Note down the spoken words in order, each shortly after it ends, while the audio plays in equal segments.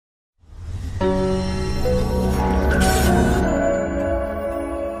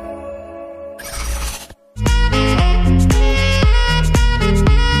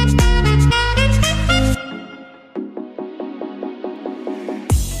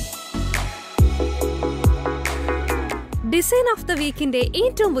Design of the വീക്കിന്റെ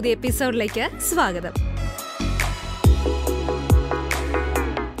ഏറ്റവും പുതിയ എപ്പിസോഡിലേക്ക് സ്വാഗതം.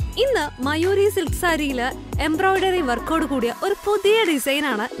 ഇന്ന് മയൂരി സിൽക്ക് സാരിയിൽ എംബ്രോയിഡറി വർക്കോട് കൂടിയ ഒരു പുതിയ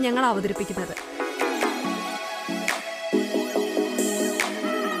ഡിസൈനാണ് ഞങ്ങൾ അവതരിപ്പിക്കുന്നത്.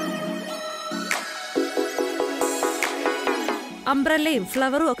 അംബ്രല്ലയും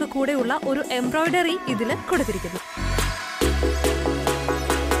ഫ്ലവറും ഒക്കെ കൂടെയുള്ള ഒരു എംബ്രോയിഡറി ഇതിൽ കൊടുത്തിരിക്കുന്നു.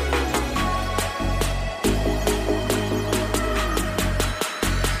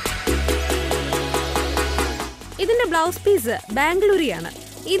 ഇതിന്റെ ബ്ലൗസ് പീസ് ബാംഗ്ലൂരിയാണ്.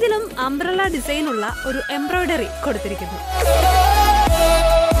 ഇതിലും അംബ്രല്ല ഡിസൈനുള്ള ഒരു എംബ്രോയിഡറി കൊടുത്തിരിക്കുന്നു.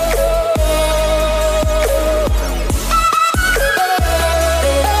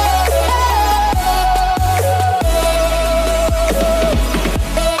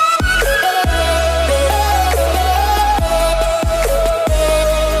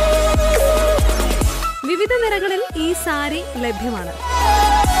 വിവിധ നിറങ്ങളിൽ ഈ സാരി ലഭ്യമാണ്.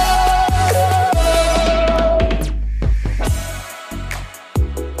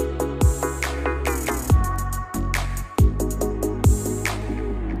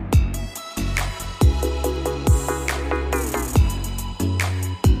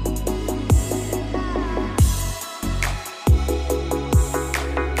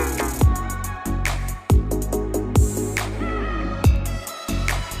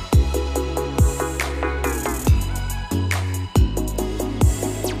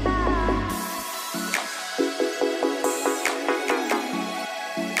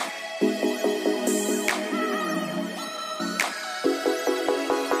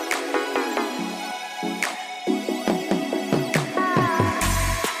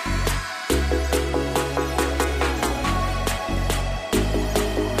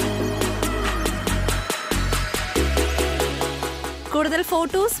 കൂടുതൽ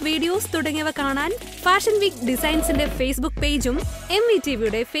ഫോട്ടോസ്, വീഡിയോസ് തുടങ്ങിയവ കാണാൻ ഫാഷൻ വീക്ക് ഡിസൈൻസിന്റെ ഫേസ്ബുക്ക് പേജും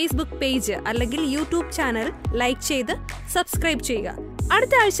MVTVയുടെ ഫേസ്ബുക്ക് പേജ് അല്ലെങ്കിൽ യൂട്യൂബ് ചാനൽ ലൈക്ക് ചെയ്ത് സബ്സ്ക്രൈബ് ചെയ്യുക.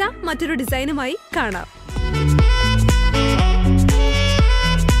 അടുത്ത ആഴ്ച മറ്റൊരു ഡിസൈനുമായി കാണാം.